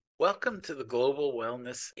Welcome to the Global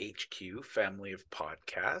Wellness HQ family of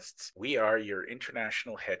podcasts. We are your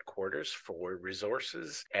international headquarters for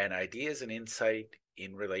resources and ideas and insight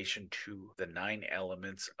in relation to the 9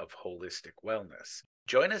 elements of holistic wellness.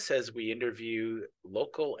 Join us as we interview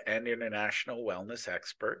local and international wellness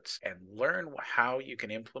experts and learn how you can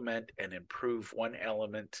implement and improve one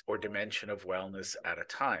element or dimension of wellness at a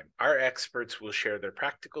time. Our experts will share their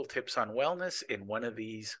practical tips on wellness in one of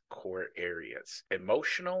these core areas: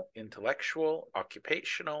 emotional, intellectual,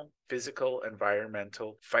 occupational, physical,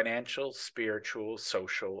 environmental, financial, spiritual,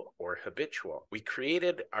 social, or habitual. We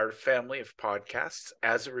created our family of podcasts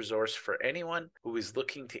as a resource for anyone who is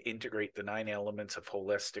looking to integrate the 9 elements of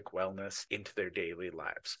holistic wellness into their daily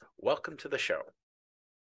lives. Welcome to the show.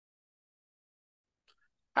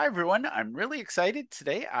 Hi, everyone. I'm really excited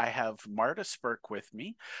today. I have Marta Spirk with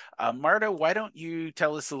me. Marta, why don't you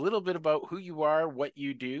tell us a little bit about who you are, what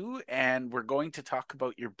you do, and we're going to talk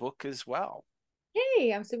about your book as well.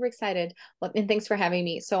 Hey, I'm super excited. Well, and thanks for having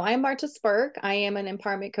me. So I'm Marta Spirk. I am an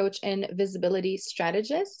empowerment coach and visibility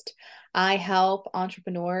strategist. I help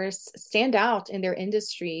entrepreneurs stand out in their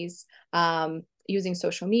industries using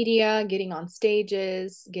social media, getting on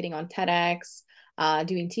stages, getting on TEDx,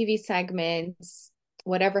 doing TV segments,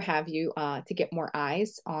 whatever have you, to get more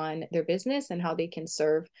eyes on their business and how they can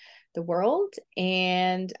serve the world.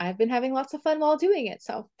 And I've been having lots of fun while doing it.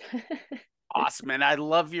 So Awesome. And I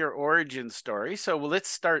love your origin story. So let's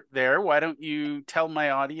start there. Why don't you tell my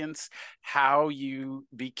audience how you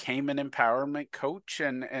became an empowerment coach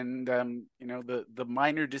and the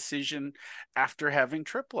minor decision after having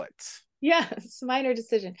triplets. Yes, minor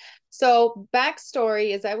decision. So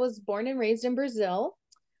backstory is I was born and raised in Brazil.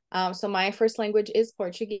 So my first language is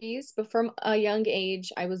Portuguese, but from a young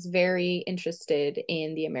age, I was very interested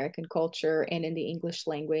in the American culture and in the English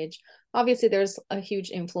language. Obviously, there's a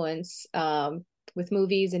huge influence with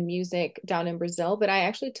movies and music down in Brazil, but I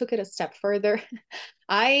actually took it a step further.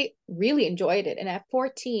 I really enjoyed it. And at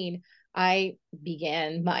 14, I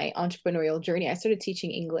began my entrepreneurial journey. I started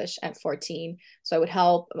teaching English at 14. So I would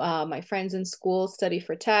help my friends in school study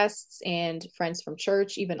for tests and friends from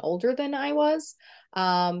church, even older than I was.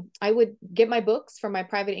 I would get my books from my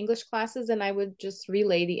private English classes and I would just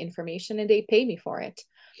relay the information and they paid me for it.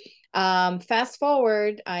 Fast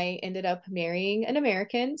forward, I ended up marrying an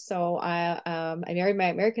American. So I married my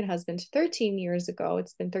American husband 13 years ago.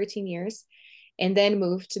 It's been 13 years. And then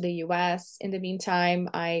moved to the US. In the meantime,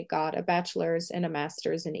 I got a bachelor's and a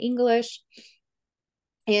master's in English.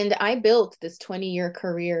 And I built this 20-year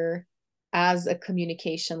career as a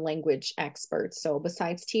communication language expert. So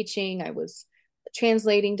besides teaching, I was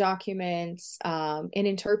translating documents and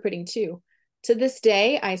interpreting too. To this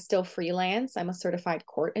day, I still freelance. I'm a certified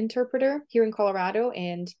court interpreter here in Colorado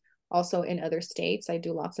and also in other states. I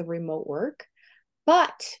do lots of remote work.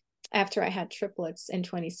 But after I had triplets in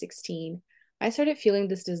 2016, I started feeling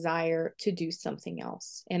this desire to do something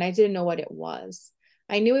else. And I didn't know what it was.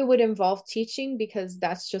 I knew it would involve teaching because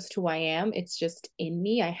that's just who I am. It's just in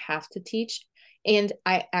me. I have to teach. And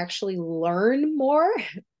I actually learn more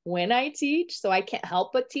when I teach. So I can't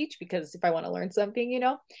help but teach because if I want to learn something.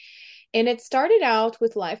 And it started out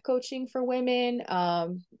with life coaching for women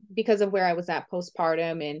because of where I was at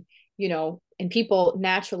postpartum and people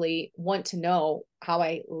naturally want to know how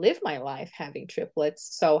I live my life having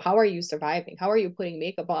triplets. So how are you surviving? How are you putting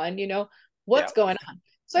makeup on? Yeah. What's going on?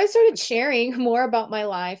 So I started sharing more about my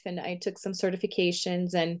life and I took some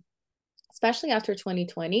certifications. And especially after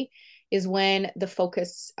 2020 is when the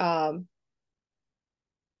focus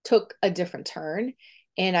took a different turn.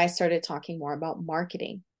 And I started talking more about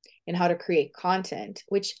marketing and how to create content,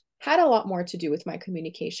 which had a lot more to do with my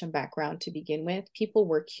communication background to begin with. People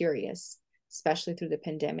were curious, especially through the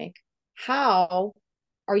pandemic. How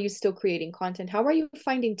are you still creating content? How are you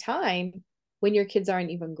finding time when your kids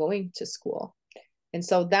aren't even going to school? And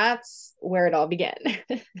so that's where it all began.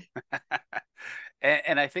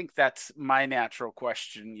 And I think that's my natural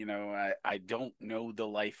question. I don't know the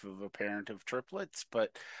life of a parent of triplets,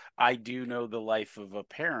 but I do know the life of a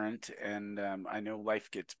parent, and I know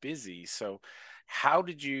life gets busy. So, how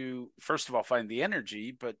did you, first of all, find the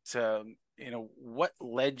energy? But what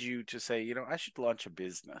led you to say, I should launch a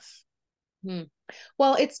business? Hmm.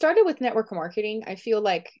 Well, it started with network marketing. I feel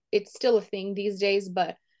like it's still a thing these days,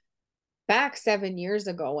 but back 7 years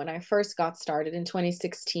ago when I first got started in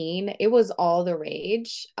 2016, it was all the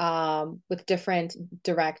rage with different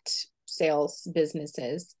direct sales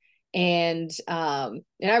businesses. And I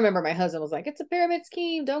remember my husband was like, "It's a pyramid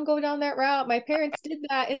scheme. Don't go down that route." My parents did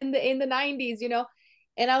that in the 90s.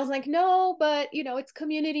 And I was like, "No, but it's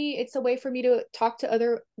community. It's a way for me to talk to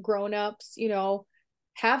other grown-ups,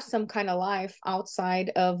 have some kind of life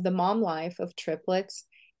outside of the mom life of triplets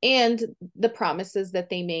and the promises that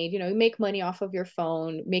they made. You make money off of your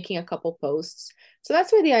phone, making a couple posts. So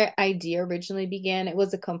that's where the idea originally began. It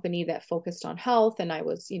was a company that focused on health, and I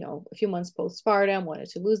was, a few months postpartum, wanted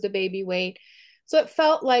to lose the baby weight. So it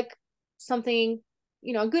felt like something,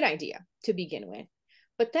 a good idea to begin with.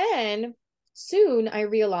 But then soon I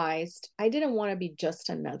realized I didn't want to be just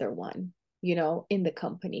another one, in the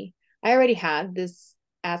company. I already had this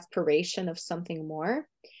aspiration of something more.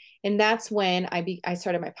 And that's when I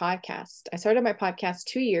started my podcast. I started my podcast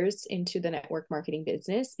 2 years into the network marketing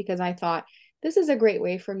business because I thought this is a great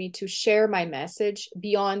way for me to share my message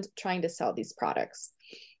beyond trying to sell these products.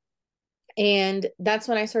 And that's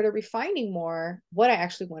when I started refining more what I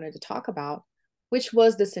actually wanted to talk about, which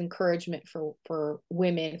was this encouragement for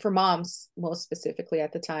women, for moms, most specifically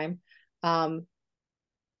at the time,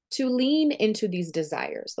 to lean into these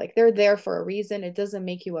desires. Like, they're there for a reason. It doesn't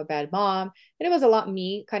make you a bad mom. And it was a lot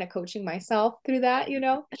me kind of coaching myself through that,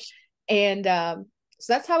 And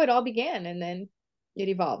so that's how it all began. And then it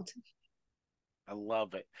evolved. I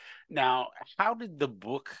love it. Now, how did the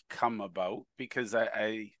book come about? Because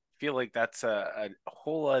I feel like that's a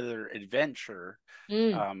whole other adventure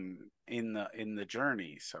Mm. in the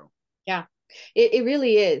journey. So Yeah, it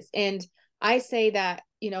really is. And I say that,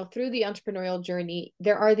 through the entrepreneurial journey,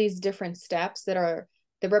 there are these different steps that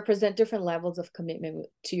represent different levels of commitment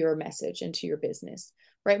to your message and to your business,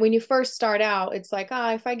 right? When you first start out, it's like,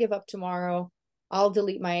 if I give up tomorrow, I'll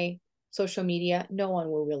delete my social media. No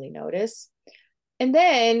one will really notice. And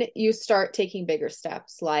then you start taking bigger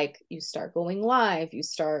steps, like you start going live, you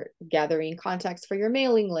start gathering contacts for your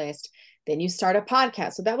mailing list, then you start a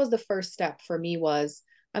podcast. So that was the first step for me, was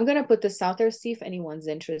I'm going to put this out there, see if anyone's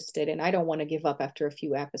interested. And I don't want to give up after a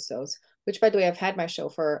few episodes, which, by the way, I've had my show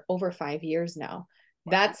for over 5 years now.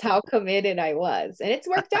 wow. That's how committed I was. And it's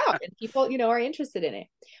worked out, and people, are interested in it.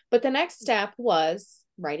 But the next step was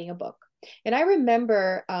writing a book. And I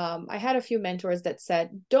remember I had a few mentors that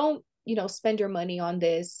said, don't, spend your money on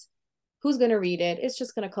this. Who's going to read it? It's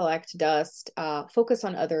just going to collect dust. Focus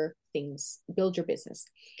on other things, build your business.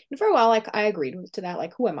 And for a while, like, I agreed to that.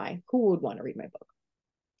 Like, who am I? Who would want to read my book?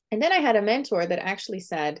 And then I had a mentor that actually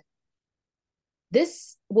said,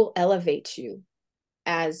 this will elevate you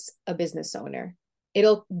as a business owner.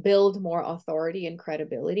 It'll build more authority and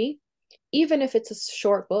credibility, even if it's a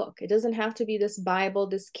short book. It doesn't have to be this Bible,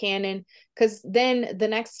 this canon. Because then the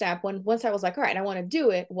next step, once I was like, all right, I want to do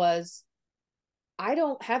it, was I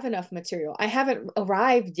don't have enough material. I haven't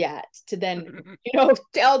arrived yet to then,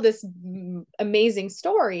 tell this amazing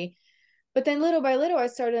story. But then little by little, I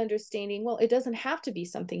started understanding, well, it doesn't have to be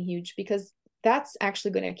something huge, because that's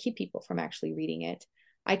actually going to keep people from actually reading it.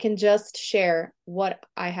 I can just share what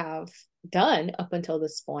I have done up until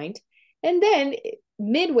this point. And then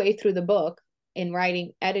midway through the book, in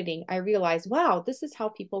writing, editing, I realized, wow, this is how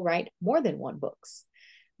people write more than one books,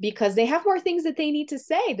 because they have more things that they need to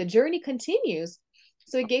say. The journey continues.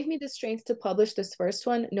 So it gave me the strength to publish this first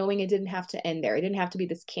one, knowing it didn't have to end there. It didn't have to be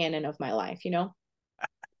this canon of my life. The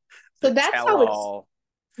So that's tell how it's, all.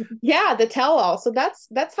 yeah, the tell all. So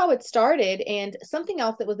that's how it started. And something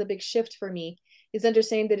else that was a big shift for me is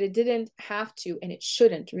understanding that it didn't have to, and it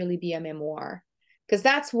shouldn't really be a memoir, because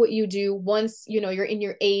that's what you do once you're in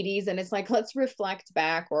your 80s, and it's like, let's reflect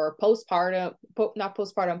back, or postpartum, not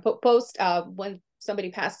postpartum, post when somebody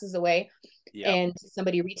passes away Yep. and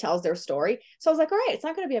somebody retells their story. So I was like, all right, it's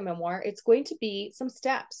not going to be a memoir. It's going to be some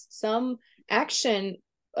steps, some action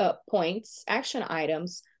points, action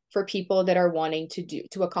items for people that are wanting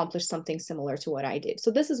to accomplish something similar to what I did.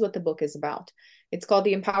 So this is what the book is about. It's called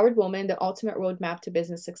The Empowered Woman, The Ultimate Roadmap to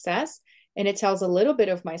Business Success. And it tells a little bit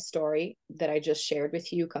of my story that I just shared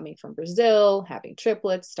with you, coming from Brazil, having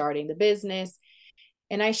triplets, starting the business.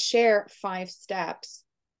 And I share 5 steps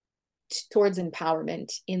towards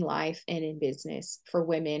empowerment in life and in business for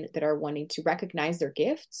women that are wanting to recognize their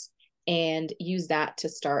gifts and use that to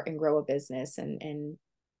start and grow a business and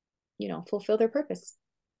fulfill their purpose.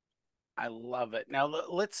 I love it. Now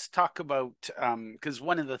let's talk about because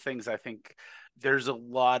one of the things I think, there's a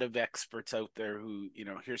lot of experts out there who,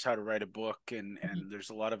 here's how to write a book, and there's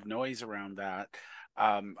a lot of noise around that.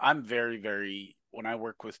 I'm very, very, when I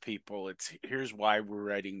work with people, it's, here's why we're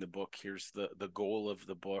writing the book, here's the goal of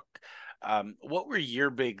the book. What were your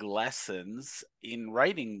big lessons in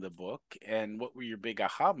writing the book, and what were your big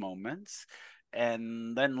aha moments?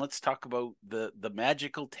 And then let's talk about the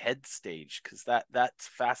magical TED stage, because that's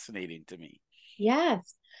fascinating to me.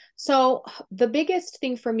 Yes. So the biggest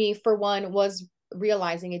thing for me, for one, was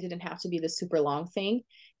realizing it didn't have to be the super long thing.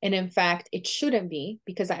 And in fact, it shouldn't be,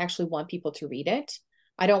 because I actually want people to read it.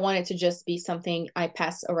 I don't want it to just be something I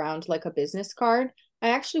pass around like a business card. I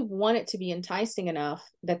actually want it to be enticing enough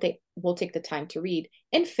that they will take the time to read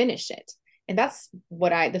and finish it. And that's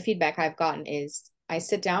what the feedback I've gotten is I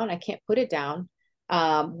sit down, I can't put it down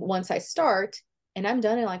once I start, and I'm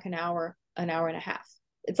done in like an hour and a half.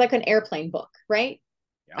 It's like an airplane book, right?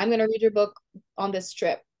 Yeah. I'm going to read your book on this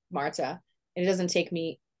trip, Marta. And it doesn't take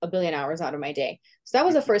me a billion hours out of my day. So that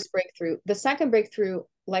was the first breakthrough. The second breakthrough,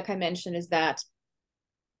 like I mentioned, is that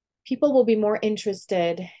people will be more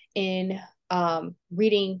interested in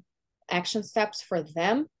reading action steps for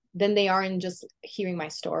them than they are in just hearing my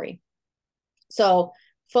story. So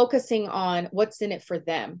focusing on what's in it for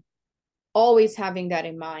them, always having that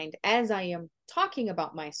in mind as I am talking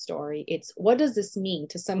about my story. It's what does this mean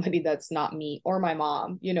to somebody that's not me or my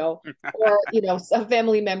mom, or, a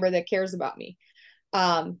family member that cares about me.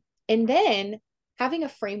 And then having a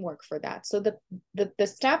framework for that. So the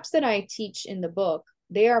steps that I teach in the book,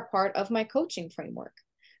 they are part of my coaching framework.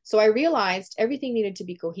 So I realized everything needed to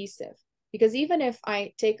be cohesive, because even if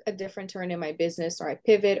I take a different turn in my business or I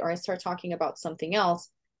pivot or I start talking about something else,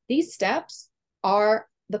 these steps are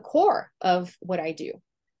the core of what I do.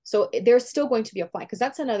 So they're still going to be applied, because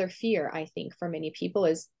that's another fear, I think, for many people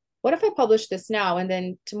is, what if I publish this now and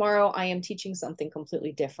then tomorrow I am teaching something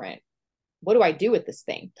completely different? What do I do with this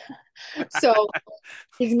thing? So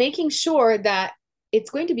is making sure that it's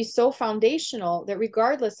going to be so foundational that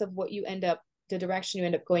regardless of what you end up, the direction you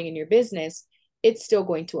end up going in your business, it's still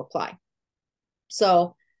going to apply.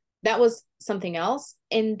 So that was something else.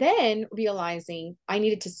 And then realizing I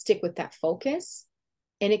needed to stick with that focus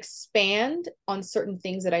and expand on certain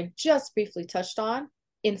things that I just briefly touched on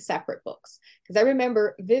in separate books. Because I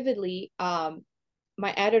remember vividly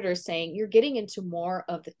my editor saying, you're getting into more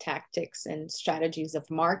of the tactics and strategies of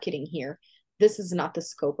marketing here. This is not the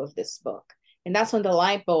scope of this book. And that's when the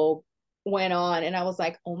light bulb went on. And I was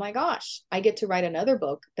like, oh my gosh, I get to write another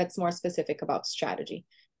book that's more specific about strategy.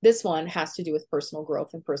 This one has to do with personal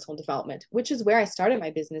growth and personal development, which is where I started my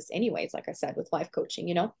business anyways, like I said, with life coaching,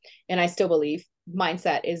 and I still believe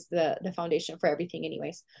mindset is the foundation for everything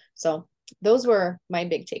anyways. So those were my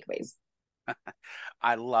big takeaways.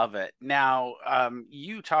 I love it. Now,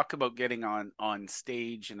 you talk about getting on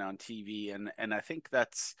stage and on TV, and I think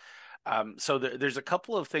that's so there's a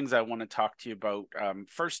couple of things I want to talk to you about.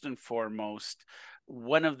 First and foremost,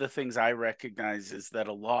 one of the things I recognize is that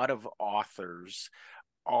a lot of authors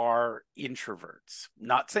are introverts.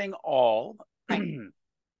 Not saying all, Right.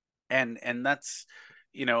 and that's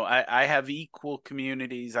I have equal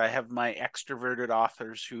communities. I have my extroverted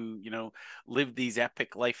authors who live these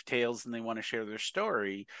epic life tales and they want to share their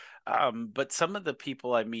story, but some of the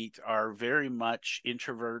people I meet are very much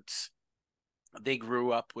introverts. They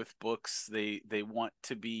grew up with books. They want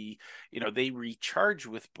to be, they recharge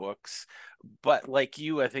with books, but like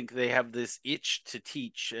you, I think they have this itch to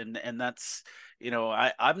teach, and that's,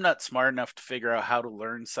 I'm not smart enough to figure out how to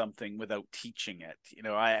learn something without teaching it.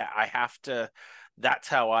 I have to. That's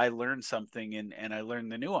how I learn something, and I learn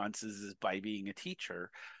the nuances is by being a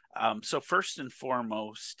teacher. So first and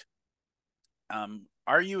foremost,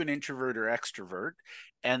 are you an introvert or extrovert?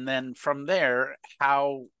 And then from there,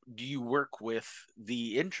 how do you work with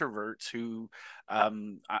the introverts who,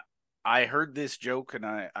 I heard this joke and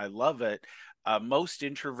I love it. Most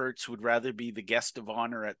introverts would rather be the guest of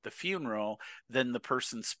honor at the funeral than the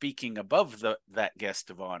person speaking above that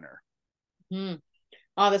guest of honor. Mm.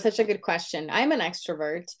 Oh, that's such a good question. I'm an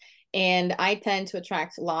extrovert and I tend to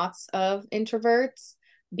attract lots of introverts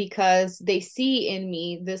because they see in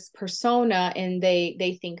me this persona and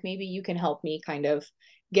they think maybe you can help me kind of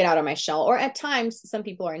get out of my shell. Or at times, some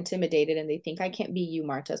people are intimidated and they think I can't be you,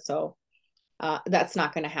 Marta. So that's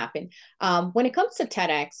not going to happen. When it comes to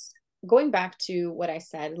TEDx, going back to what I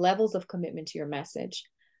said, levels of commitment to your message,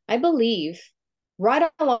 I believe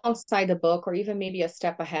right alongside the book, or even maybe a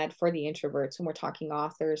step ahead for the introverts when we're talking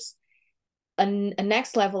authors, a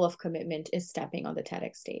next level of commitment is stepping on the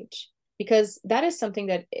TEDx stage, because that is something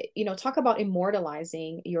that, talk about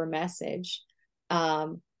immortalizing your message.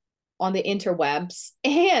 On the interwebs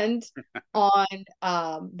and on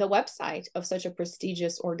the website of such a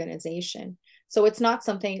prestigious organization. So it's not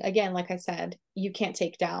something, again, like I said, you can't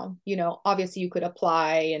take down. Obviously you could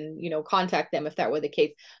apply and contact them if that were the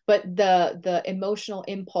case. But the emotional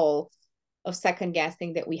impulse of second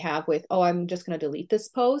guessing that we have with, oh, I'm just going to delete this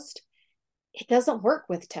post, it doesn't work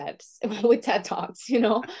with with TED Talks.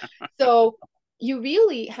 So you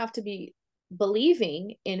really have to be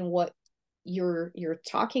believing in what you're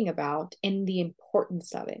talking about and the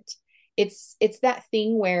importance of it. It's that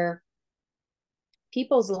thing where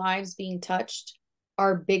people's lives being touched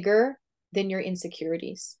are bigger than your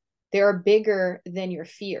insecurities. they are bigger than your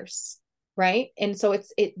fears, right? And so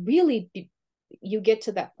it really, you get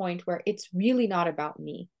to that point where it's really not about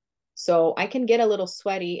me. So I can get a little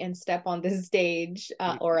sweaty and step on this stage,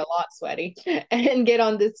 or a lot sweaty, and get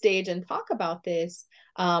on this stage and talk about this.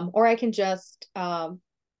 Or I can just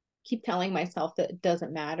keep telling myself that it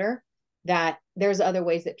doesn't matter, that there's other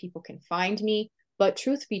ways that people can find me. But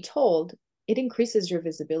truth be told, it increases your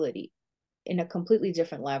visibility in a completely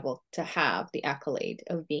different level to have the accolade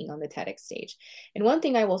of being on the TEDx stage. And one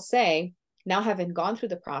thing I will say, now having gone through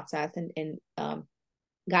the process and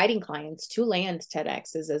guiding clients to land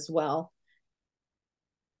TEDx's as well,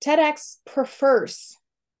 TEDx prefers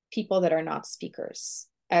people that are not speakers,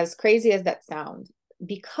 as crazy as that sounds,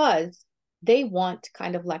 because they want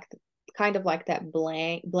kind of like that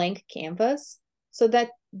blank canvas so that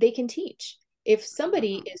they can teach. If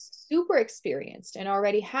somebody is super experienced and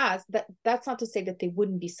already has that, that's not to say that they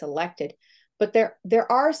wouldn't be selected, but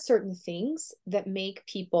there are certain things that make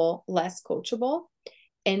people less coachable,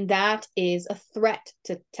 and that is a threat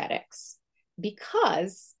to TEDx,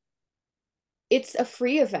 because it's a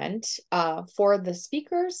free event for the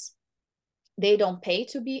speakers. They don't pay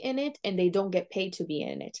to be in it, and they don't get paid to be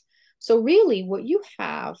in it. So really what you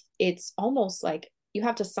have, it's almost like you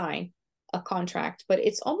have to sign a contract, but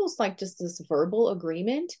it's almost like just this verbal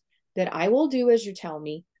agreement that I will do as you tell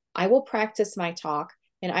me. I will practice my talk,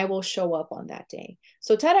 and I will show up on that day.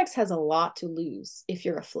 So TEDx has a lot to lose if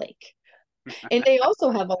you're a flake. And they also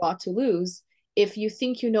have a lot to lose if you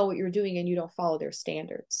think you know what you're doing and you don't follow their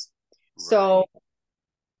standards. So Right.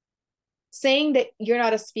 saying that you're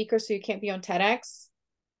not a speaker so you can't be on TEDx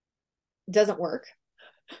doesn't work,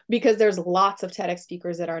 because there's lots of TEDx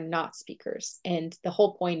speakers that are not speakers. And the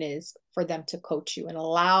whole point is for them to coach you and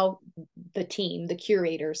allow the team, the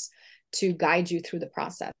curators, to guide you through the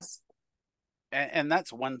process. And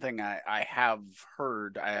that's one thing I have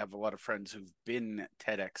heard. I have a lot of friends who've been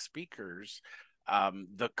TEDx speakers.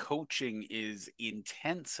 The coaching is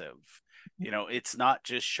intensive. It's not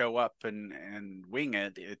just show up and wing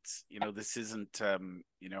it. It's, this isn't,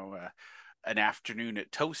 an afternoon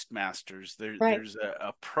at Toastmasters. Right. There's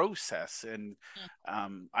a process, and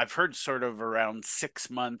I've heard sort of around 6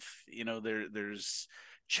 month. There's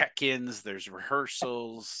check-ins, there's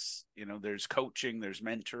rehearsals. There's coaching, there's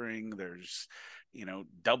mentoring, there's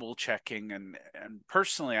double checking, and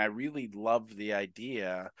personally, I really love the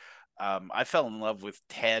idea. I fell in love with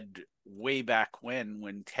TED way back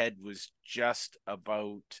when TED was just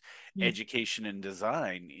about education and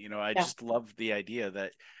design. I Yeah. just love the idea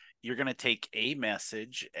that you're going to take a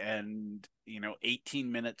message and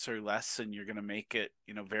 18 minutes or less, and you're going to make it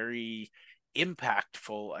very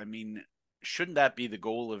impactful. I mean, shouldn't that be the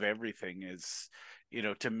goal of everything, is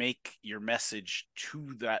to make your message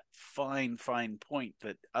to that fine point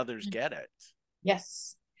that others get it?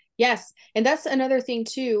 Yes. Yes. And that's another thing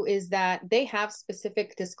too, is that they have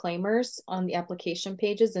specific disclaimers on the application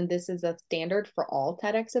pages. And this is a standard for all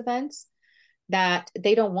TEDx events, that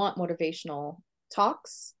they don't want motivational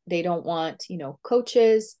talks. They don't want,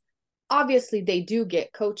 coaches. Obviously, they do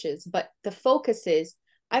get coaches, but the focus is,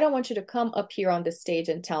 I don't want you to come up here on the stage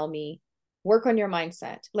and tell me, work on your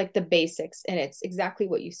mindset, like the basics. And it's exactly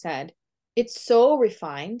what you said. It's so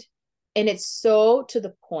refined, and it's so to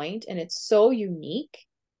the point, and it's so unique.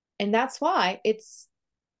 And that's why it's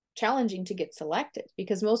challenging to get selected,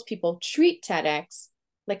 because most people treat TEDx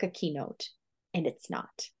like a keynote, and it's not.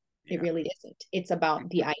 It Yeah. really isn't. It's about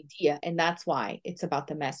the idea, and that's why it's about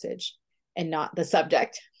the message and not the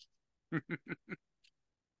subject.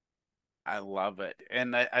 I love it.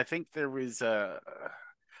 And I think there was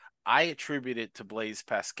I attribute it to Blaise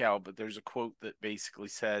Pascal, but there's a quote that basically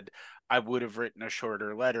said, I would have written a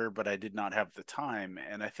shorter letter, but I did not have the time.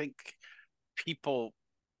 And I think people,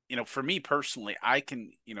 for me personally, I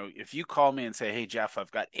can, if you call me and say, hey, Jeff,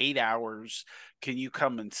 I've got 8 hours, can you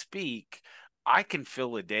come and speak? I can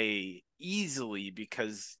fill a day easily,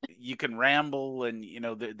 because you can ramble, and,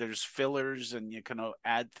 there's fillers, and you can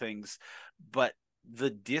add things. But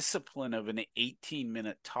the discipline of an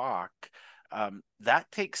 18-minute talk,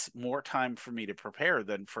 that takes more time for me to prepare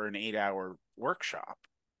than for an 8-hour workshop.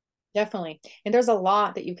 Definitely. And there's a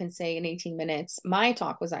lot that you can say in 18 minutes. My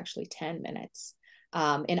talk was actually 10 minutes.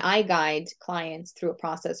 And I guide clients through a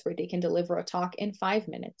process where they can deliver a talk in 5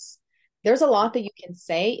 minutes. There's a lot that you can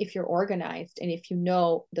say if you're organized and if you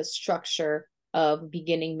know the structure of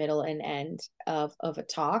beginning, middle, and end of a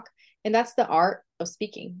talk. And that's the art of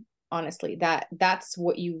speaking, honestly. That's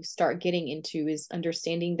what you start getting into, is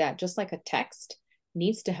understanding that just like a text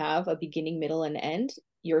needs to have a beginning, middle, and end,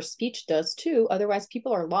 your speech does too. Otherwise,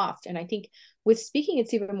 people are lost. And I think with speaking,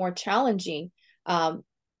 it's even more challenging.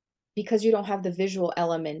 because you don't have the visual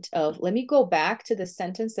element of, let me go back to the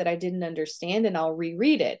sentence that I didn't understand and I'll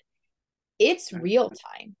reread it. It's Right. real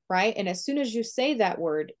time, right? And as soon as you say that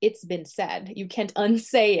word, it's been said. You can't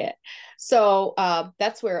unsay it. So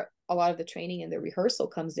that's where a lot of the training and the rehearsal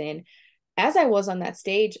comes in. As I was on that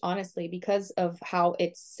stage, honestly, because of how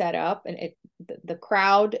it's set up and the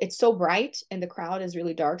crowd, it's so bright and the crowd is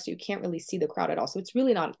really dark, so you can't really see the crowd at all. So it's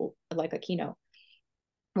really not like a keynote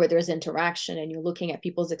where there's interaction and you're looking at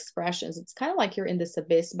people's expressions. It's kind of like you're in this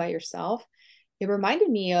abyss by yourself. It reminded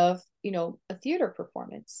me of, a theater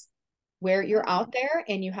performance where you're out there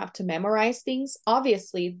and you have to memorize things.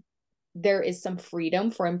 Obviously, there is some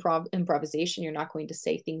freedom for improvisation. You're not going to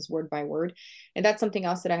say things word by word. And that's something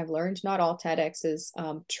else that I have learned. Not all TEDx's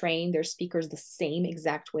train their speakers the same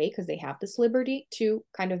exact way because they have this liberty to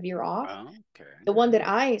kind of veer off. Oh, okay. The one that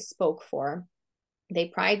I spoke for, they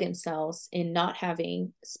pride themselves in not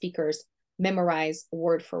having speakers memorize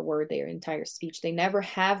word for word their entire speech. They never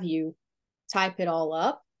have you type it all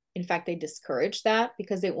up. In fact, they discourage that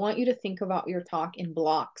because they want you to think about your talk in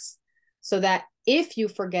blocks so that if you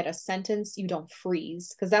forget a sentence, you don't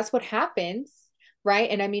freeze, because that's what happens, right?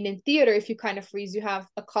 And I mean, in theater, if you kind of freeze, you have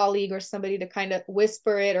a colleague or somebody to kind of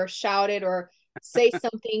whisper it or shout it or say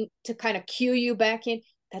something to kind of cue you back in.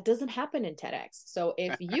 That doesn't happen in TEDx. So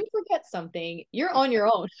if you forget something, you're on your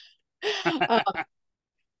own. uh,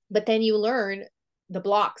 but then you learn the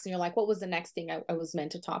blocks and you're like, what was the next thing I was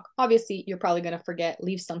meant to talk? Obviously, you're probably going to forget,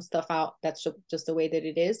 leave some stuff out. That's just the way that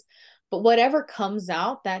it is. But whatever comes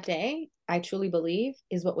out that day, I truly believe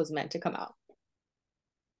is what was meant to come out.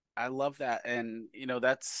 I love that. And,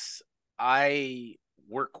 I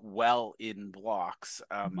work well in blocks.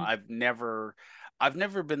 Mhm. I've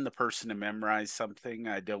never been the person to memorize something.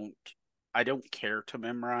 I don't care to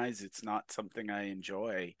memorize. It's not something I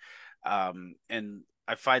enjoy. And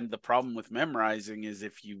I find the problem with memorizing is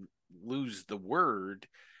if you lose the word,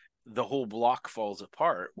 the whole block falls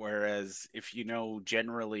apart. Whereas if you know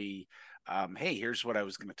generally, hey, here's what I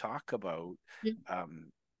was going to talk about.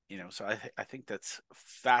 Um, so I think that's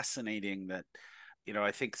fascinating that,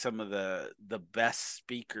 I think some of the best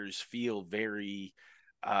speakers feel very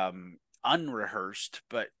unrehearsed,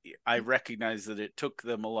 but I recognize that it took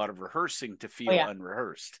them a lot of rehearsing to Oh, feel yeah.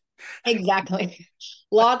 unrehearsed. Exactly.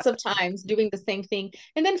 Lots of times doing the same thing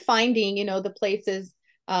and then finding, the places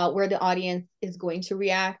where the audience is going to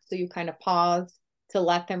react. So you kind of pause to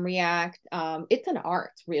let them react. It's an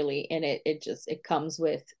art really. And it comes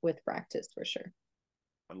with practice for sure.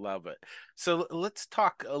 I love it. So let's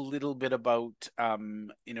talk a little bit about,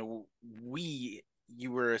 you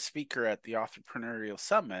were a speaker at the Entrepreneurial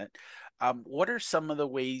Summit. What are some of the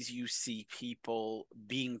ways you see people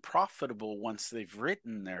being profitable once they've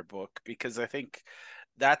written their book? Because I think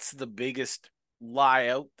that's the biggest lie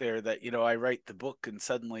out there that, I write the book and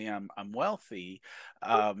suddenly I'm wealthy.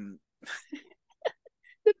 Um,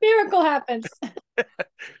 The miracle happens.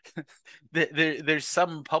 there's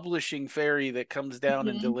some publishing fairy that comes down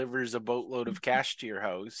and Mhm. delivers a boatload of cash to your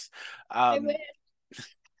house. I Um, wish.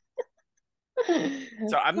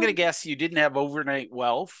 so I'm going to guess you didn't have overnight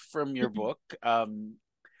wealth from your book.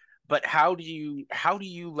 But how do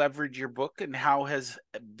you leverage your book, and how has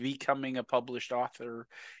becoming a published author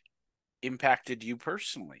impacted you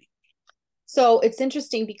personally? So it's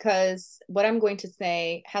interesting because what I'm going to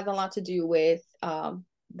say has a lot to do with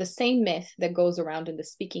the same myth that goes around in the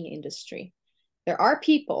speaking industry. There are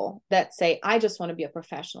people that say, I just want to be a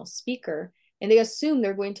professional speaker, and they assume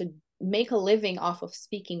they're going to make a living off of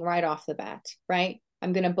speaking right off the bat, right?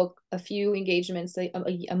 I'm going to book a few engagements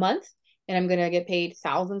a month and I'm going to get paid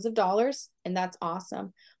thousands of dollars, and that's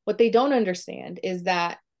awesome. What they don't understand is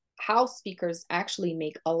that how speakers actually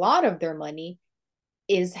make a lot of their money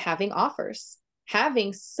is having offers,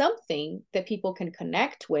 having something that people can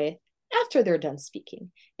connect with after they're done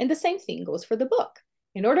speaking. And the same thing goes for the book.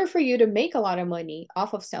 In order for you to make a lot of money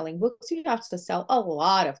off of selling books, you have to sell a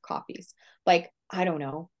lot of copies. Like, I don't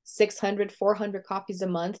know, 600, 400 copies a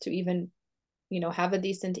month to even, have a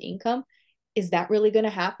decent income. Is that really going to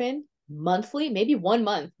happen monthly? Maybe 1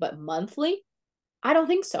 month, but monthly? I don't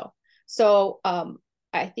think so. So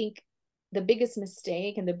I think the biggest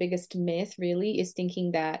mistake and the biggest myth really is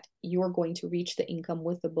thinking that you're going to reach the income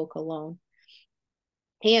with the book alone.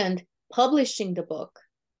 And publishing the book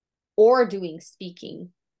or doing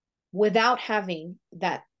speaking without having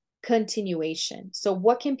that continuation. So,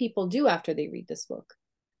 what can people do after they read this book?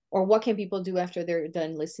 Or what can people do after they're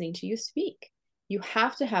done listening to you speak? You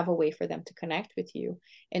have to have a way for them to connect with you.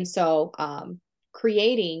 And so,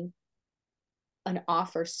 creating an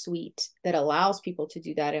offer suite that allows people to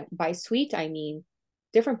do that. And by suite, I mean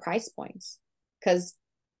different price points. Because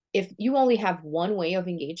if you only have one way of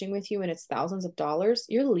engaging with you and it's thousands of dollars,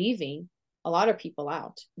 you're leaving a lot of people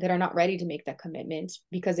out that are not ready to make that commitment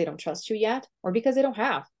because they don't trust you yet or because they don't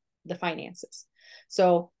have the finances.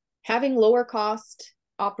 So having lower cost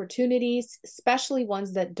opportunities, especially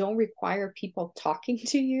ones that don't require people talking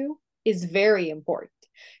to you, is very important.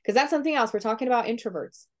 Because that's something else. We're talking about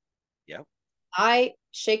introverts. Yeah. I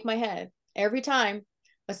shake my head every time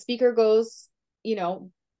a speaker goes,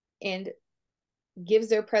 and gives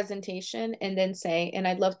their presentation and then say, and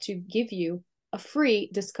I'd love to give you a free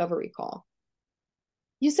discovery call.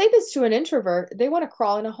 You say this to an introvert, they want to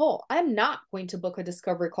crawl in a hole. I'm not going to book a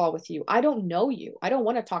discovery call with you. I don't know you. I don't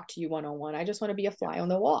want to talk to you one-on-one. I just want to be a fly on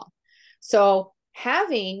the wall. So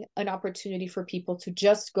having an opportunity for people to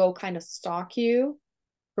just go kind of stalk you,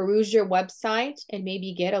 peruse your website, and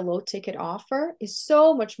maybe get a low ticket offer is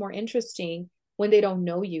so much more interesting when they don't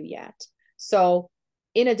know you yet. So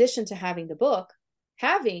in addition to having the book,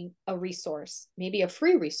 having a resource, maybe a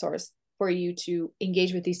free resource for you to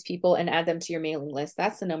engage with these people and add them to your mailing list.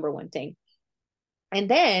 That's the number one thing. And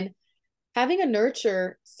then having a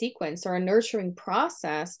nurture sequence or a nurturing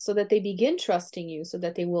process so that they begin trusting you, so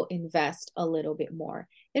that they will invest a little bit more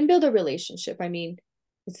and build a relationship. I mean,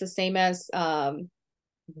 it's the same as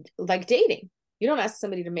like dating. You don't ask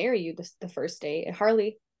somebody to marry you the first day. It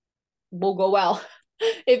hardly will go well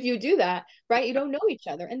if you do that, right? You don't know each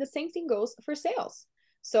other. And the same thing goes for sales.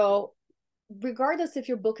 So regardless if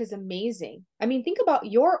your book is amazing, I mean, think about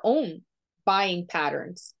your own buying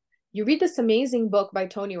patterns. You read this amazing book by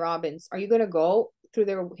Tony Robbins. Are you going to go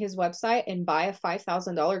through his website and buy a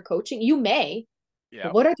 $5,000 coaching? You may, Yeah.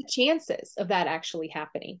 but what are the chances of that actually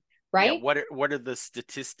happening? Right? Yeah. What are the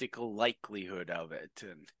statistical likelihood of it?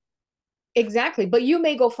 And exactly. But you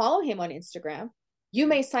may go follow him on Instagram. You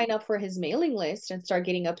may sign up for his mailing list and start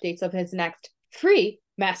getting updates of his next free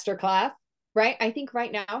masterclass. Right? I think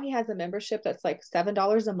right now he has a membership that's like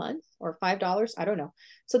 $7 a month or $5. I don't know.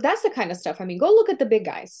 So that's the kind of stuff. I mean, go look at the big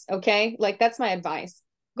guys. Okay. Like that's my advice.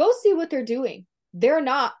 Go see what they're doing. They're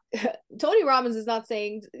not, Tony Robbins is not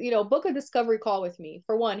saying, book a discovery call with me.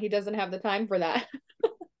 For one, he doesn't have the time for that.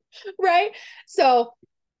 Right. So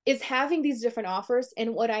it's having these different offers.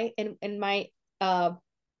 And what and my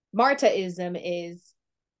Martaism is,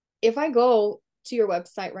 if I go to your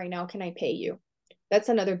website right now, can I pay you? That's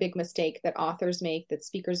another big mistake that authors make, that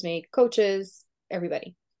speakers make, coaches,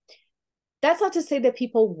 everybody. That's not to say that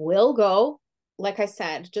people will go, like I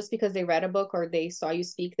said, just because they read a book or they saw you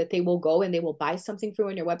speak, that they will go and they will buy something through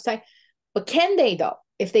on your website. But can they, though,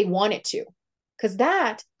 if they wanted to? Because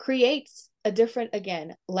that creates a different,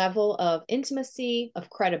 again, level of intimacy, of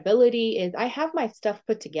credibility. Is I have my stuff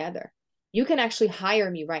put together. You can actually hire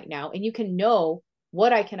me right now and you can know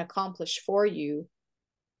what I can accomplish for you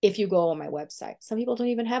if you go on my website. Some people don't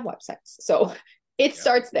even have websites. So it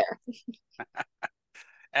starts there.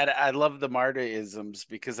 And I love the Marta-isms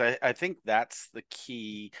because I think that's the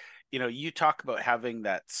key. You talk about having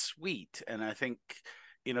that suite, and I think,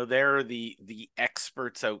 there are the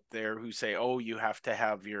experts out there who say, oh, you have to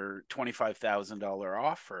have your $25,000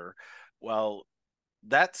 offer. Well,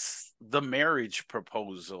 that's the marriage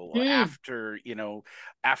proposal after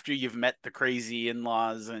you've met the crazy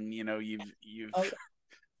in-laws and you've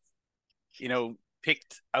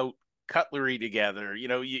picked out cutlery together,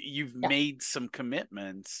 you've made some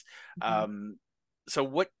commitments. So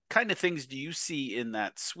what kind of things do you see in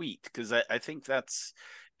that suite? Because I think that's,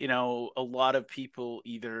 a lot of people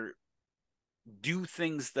either do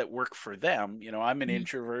things that work for them. I'm an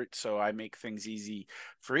introvert, so I make things easy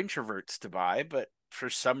for introverts to buy, but for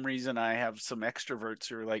some reason I have some extroverts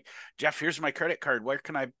who are like, Jeff, here's my credit card, where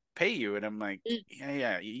can I pay you? And I'm like,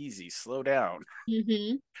 yeah, easy, slow down.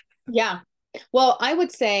 Yeah. Well, I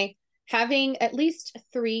would say having at least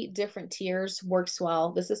 3 different tiers works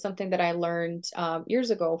well. This is something that I learned years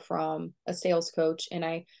ago from a sales coach, and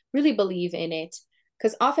I really believe in it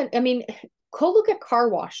because often, I mean, go look at car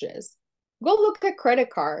washes, go look at credit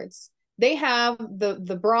cards. They have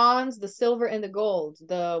the bronze, the silver, and the gold,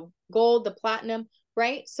 the platinum,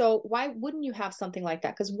 right? So why wouldn't you have something like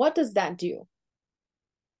that? Because what does that do?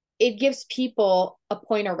 It gives people a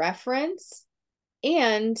point of reference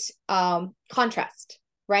and contrast,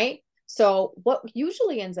 right? So what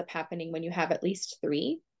usually ends up happening when you have at least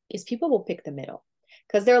 3 is people will pick the middle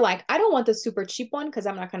because they're like, I don't want the super cheap one because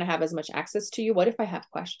I'm not going to have as much access to you. What if I have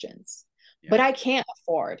questions? But I can't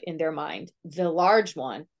afford, in their mind, the large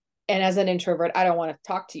one. And as an introvert, I don't want to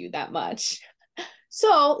talk to you that much.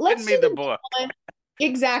 So let's do the book one.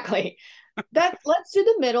 Exactly. Let's do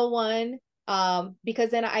the middle one. Because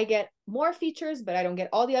then I get more features, but I don't get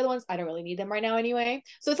all the other ones. I don't really need them right now anyway.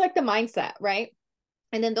 So it's like the mindset, right?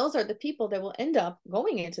 And then those are the people that will end up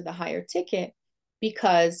going into the higher ticket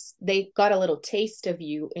because they got a little taste of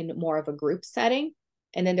you in more of a group setting,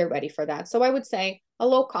 and then they're ready for that. So I would say a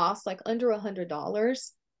low cost, like under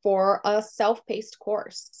 $100 for a self-paced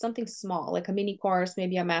course, something small, like a mini course,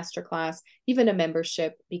 maybe a master class, even a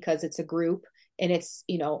membership because it's a group and it's,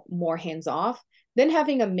 more hands off. Then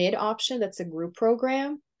having a mid option that's a group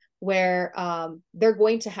program where they're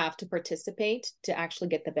going to have to participate to actually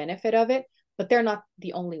get the benefit of it, but they're not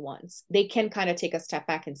the only ones. They can kind of take a step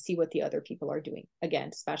back and see what the other people are doing, again,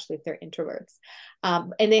 especially if they're introverts.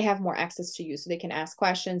 And they have more access to you, so they can ask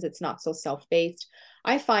questions. It's not so self-based.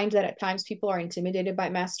 I find that at times people are intimidated by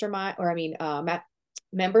mastermind, or I mean,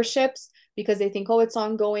 memberships, because they think, oh, it's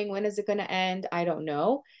ongoing. When is it going to end? I don't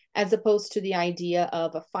know. As opposed to the idea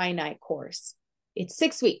of a finite course. It's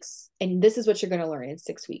 6 weeks, and this is what you're going to learn in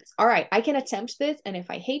 6 weeks. All right, I can attempt this. And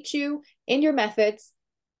if I hate you and your methods,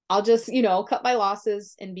 I'll just, cut my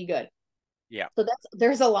losses and be good. Yeah. So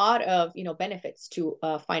there's a lot of, benefits to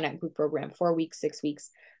a finite group program, 4 weeks, 6 weeks,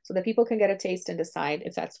 so that people can get a taste and decide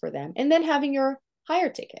if that's for them. And then having your higher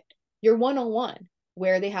ticket, your one-on-one,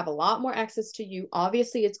 where they have a lot more access to you.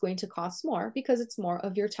 Obviously, it's going to cost more because it's more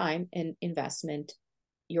of your time and investment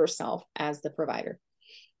yourself as the provider.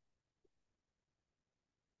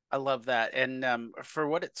 I love that. And for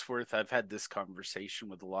what it's worth, I've had this conversation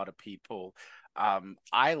with a lot of people.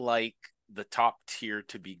 I like the top tier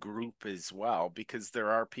to be group as well, because there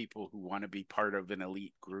are people who want to be part of an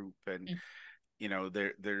elite group, and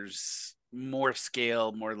there's more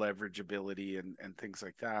scale, more leverageability, and things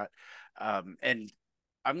like that. And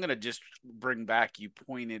I'm gonna just bring back, you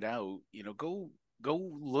pointed out, go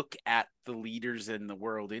look at the leaders in the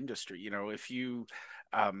world industry. If you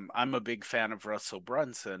I'm a big fan of Russell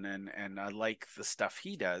Brunson, and I like the stuff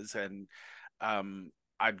he does. And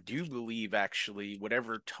I do believe, actually,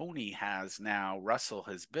 whatever Tony has now, Russell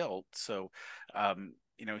has built. So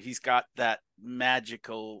he's got that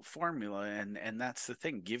magical formula, and that's the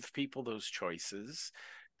thing. Give people those choices.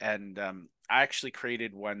 And I actually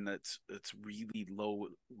created one that's really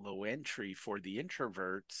low entry for the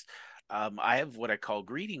introverts. I have what I call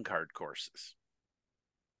greeting card courses,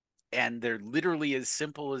 and they're literally as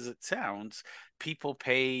simple as it sounds. People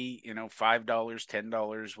pay, $5,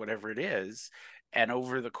 $10, whatever it is, and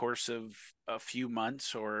over the course of a few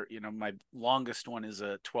months, or my longest one is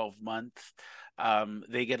a 12-month,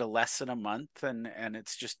 they get a lesson a month, and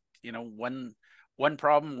it's just one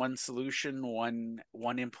problem, one solution,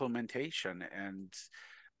 one implementation. And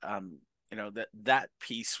that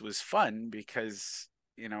piece was fun because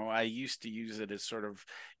I used to use it as sort of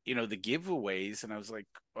the giveaways, and I was like,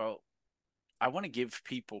 well, I want to give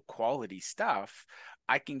people quality stuff.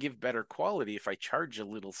 I can give better quality if I charge a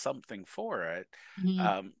little something for it.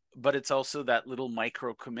 Mm-hmm. But it's also that little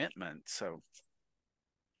micro commitment. So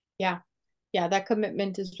Yeah. Yeah, that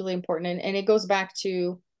commitment is really important. And it goes back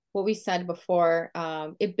to what we said before.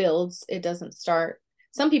 It builds, it doesn't start.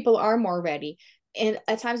 Some people are more ready. And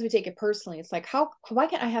at times we take it personally. It's like, why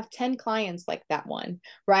can't I have 10 clients like that one?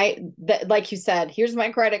 Right? That, like you said, here's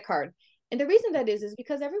my credit card. And the reason that is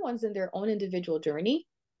because everyone's in their own individual journey.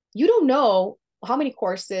 You don't know how many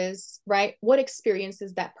courses, right? What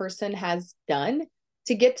experiences that person has done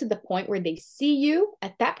to get to the point where they see you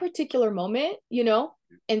at that particular moment,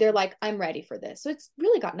 and they're like, I'm ready for this. So it's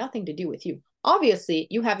really got nothing to do with you. Obviously,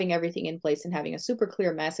 you having everything in place and having a super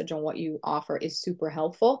clear message on what you offer is super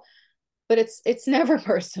helpful, but it's never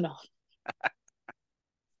personal.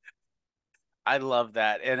 I love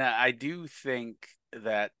that. And I do think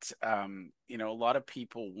that, a lot of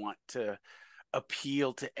people want to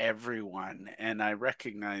appeal to everyone. And I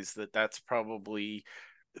recognize that that's probably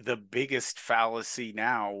the biggest fallacy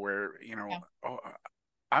now, where, Yeah. oh,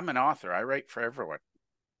 I'm an author, I write for everyone.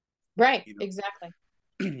 Right. You Exactly.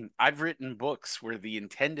 I've written books where the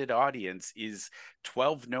intended audience is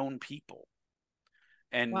 12 known people.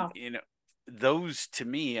 And Wow. those to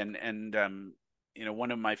me, and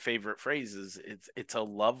one of my favorite phrases, it's a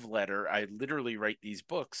love letter. I literally write these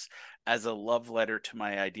books as a love letter to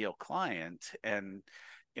my ideal client. And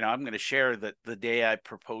I'm going to share that the day I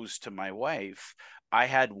proposed to my wife, I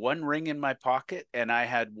had one ring in my pocket and I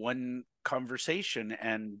had one conversation.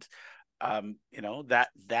 And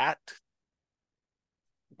that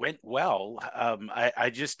went well. I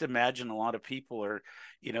just imagine a lot of people are,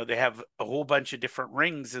 they have a whole bunch of different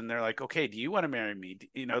rings, and they're like, okay, do you want to marry me?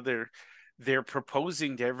 They're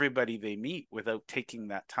proposing to everybody they meet without taking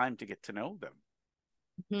that time to get to know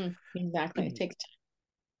Exactly. It them. takes time.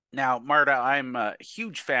 Now, Marta, I'm a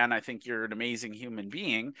huge fan. I think you're an amazing human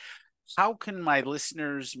being. How can my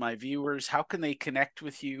listeners, my viewers, how can they connect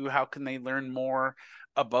with you? How can they learn more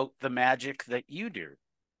about the magic that you do?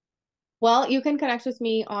 Well, you can connect with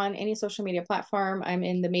me on any social media platform. I'm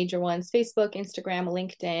in the major ones: Facebook, Instagram,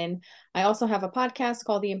 LinkedIn. I also have a podcast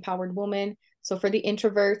called The Empowered Woman. So for the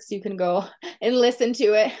introverts, you can go and listen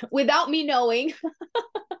to it without me knowing.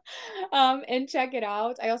 And check it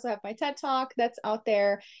out. I also have my TED Talk that's out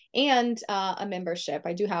there, and a membership.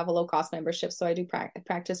 I do have a low cost membership, so I do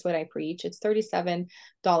practice what I preach. It's $37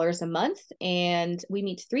 a month, and we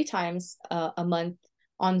meet 3 times a month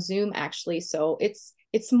on Zoom, actually. So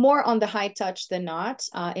it's more on the high touch than not,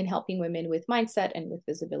 in helping women with mindset and with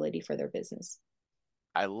visibility for their business.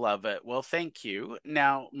 I love it. Well, thank you.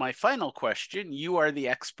 Now, my final question, you are the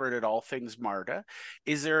expert at all things Marta.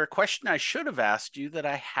 Is there a question I should have asked you that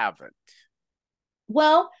I haven't?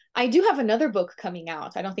 Well, I do have another book coming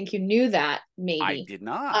out. I don't think you knew that, I maybe. did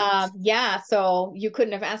not. Yeah, so you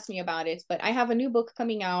couldn't have asked me about it, but I have a new book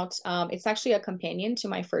coming out. It's actually a companion to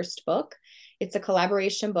my first book. It's a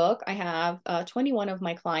collaboration book. I have 21 of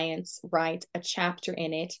my clients write a chapter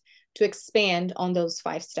in it to expand on those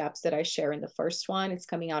 5 steps that I share in the first one. It's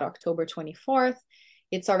coming out October 24th.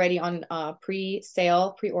 It's already on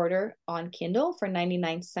pre-sale, pre-order on Kindle for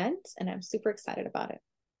 99 cents, and I'm super excited about it.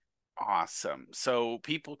 Awesome. So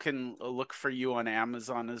people can look for you on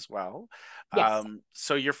Amazon as well. Yes.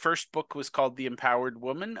 So your first book was called The Empowered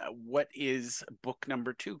Woman. What is book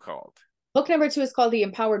number 2 called? Book number 2 is called The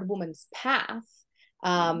Empowered Woman's Path.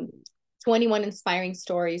 Um, Ooh. 21 inspiring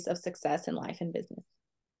stories of success in life and business.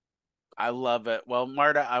 I love it. Well,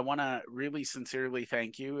 Marta, I want to really sincerely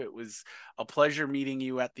thank you. It was a pleasure meeting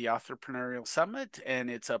you at the Entrepreneurial Summit, and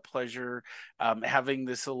it's a pleasure having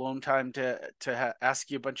this alone time to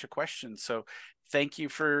ask you a bunch of questions. So, thank you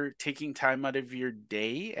for taking time out of your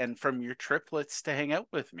day and from your triplets to hang out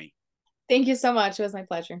with me. Thank you so much. It was my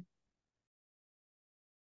pleasure.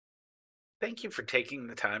 Thank you for taking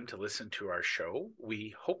the time to listen to our show.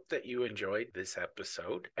 We hope that you enjoyed this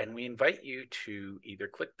episode, and we invite you to either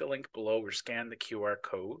click the link below or scan the QR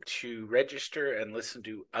code to register and listen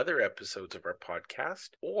to other episodes of our podcast.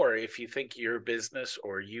 Or if you think your business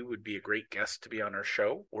or you would be a great guest to be on our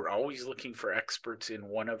show, we're always looking for experts in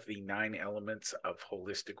one of the 9 elements of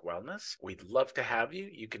holistic wellness. We'd love to have you.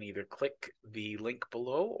 You can either click the link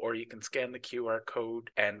below or you can scan the QR code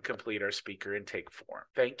and complete our speaker intake form.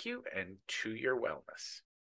 Thank you, and to your wellness.